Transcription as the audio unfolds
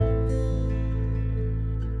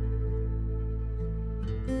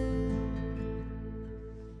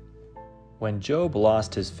When Job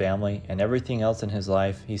lost his family and everything else in his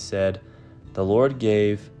life, he said, "The Lord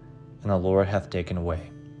gave, and the Lord hath taken away.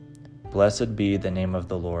 Blessed be the name of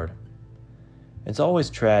the Lord." It's always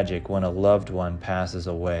tragic when a loved one passes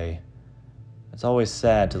away. It's always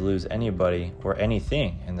sad to lose anybody or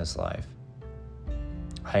anything in this life.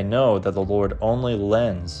 I know that the Lord only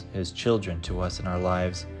lends His children to us in our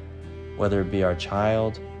lives, whether it be our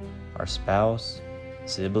child, our spouse,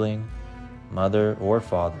 sibling, mother, or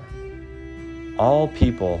father. All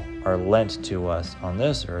people are lent to us on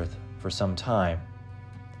this earth for some time,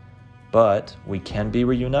 but we can be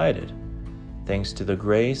reunited thanks to the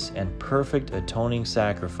grace and perfect atoning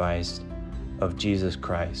sacrifice of Jesus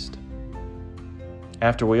Christ.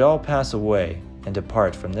 After we all pass away and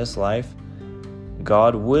depart from this life,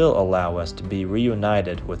 God will allow us to be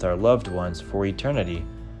reunited with our loved ones for eternity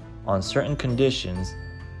on certain conditions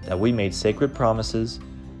that we made sacred promises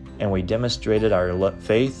and we demonstrated our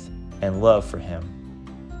faith and love for Him.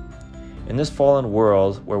 In this fallen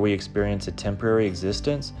world where we experience a temporary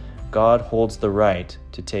existence, God holds the right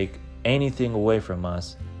to take anything away from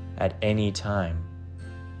us at any time.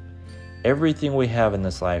 Everything we have in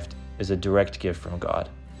this life is a direct gift from God.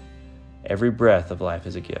 Every breath of life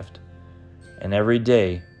is a gift, and every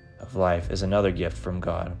day of life is another gift from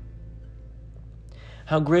God.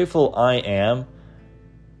 How grateful I am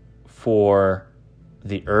for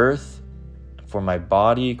the earth, for my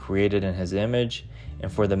body created in His image, and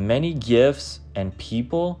for the many gifts and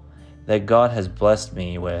people that God has blessed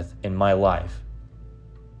me with in my life.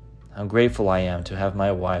 How grateful I am to have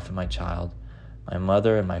my wife and my child, my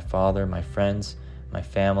mother and my father, my friends, my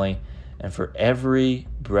family, and for every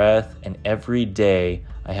breath and every day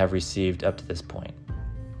I have received up to this point.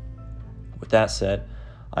 With that said,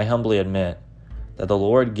 I humbly admit that the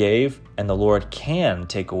Lord gave and the Lord can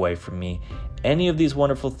take away from me any of these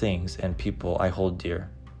wonderful things and people I hold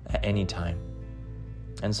dear at any time.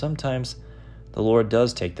 And sometimes the Lord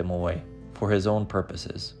does take them away for His own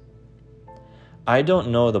purposes. I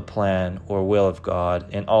don't know the plan or will of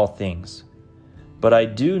God in all things, but I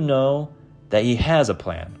do know that He has a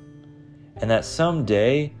plan, and that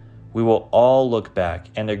someday we will all look back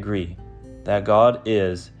and agree that God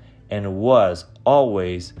is and was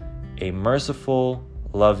always a merciful,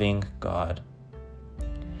 loving God.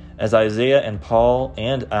 As Isaiah and Paul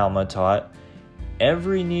and Alma taught,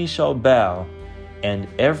 every knee shall bow and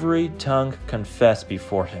every tongue confess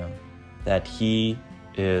before Him that He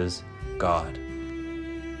is God.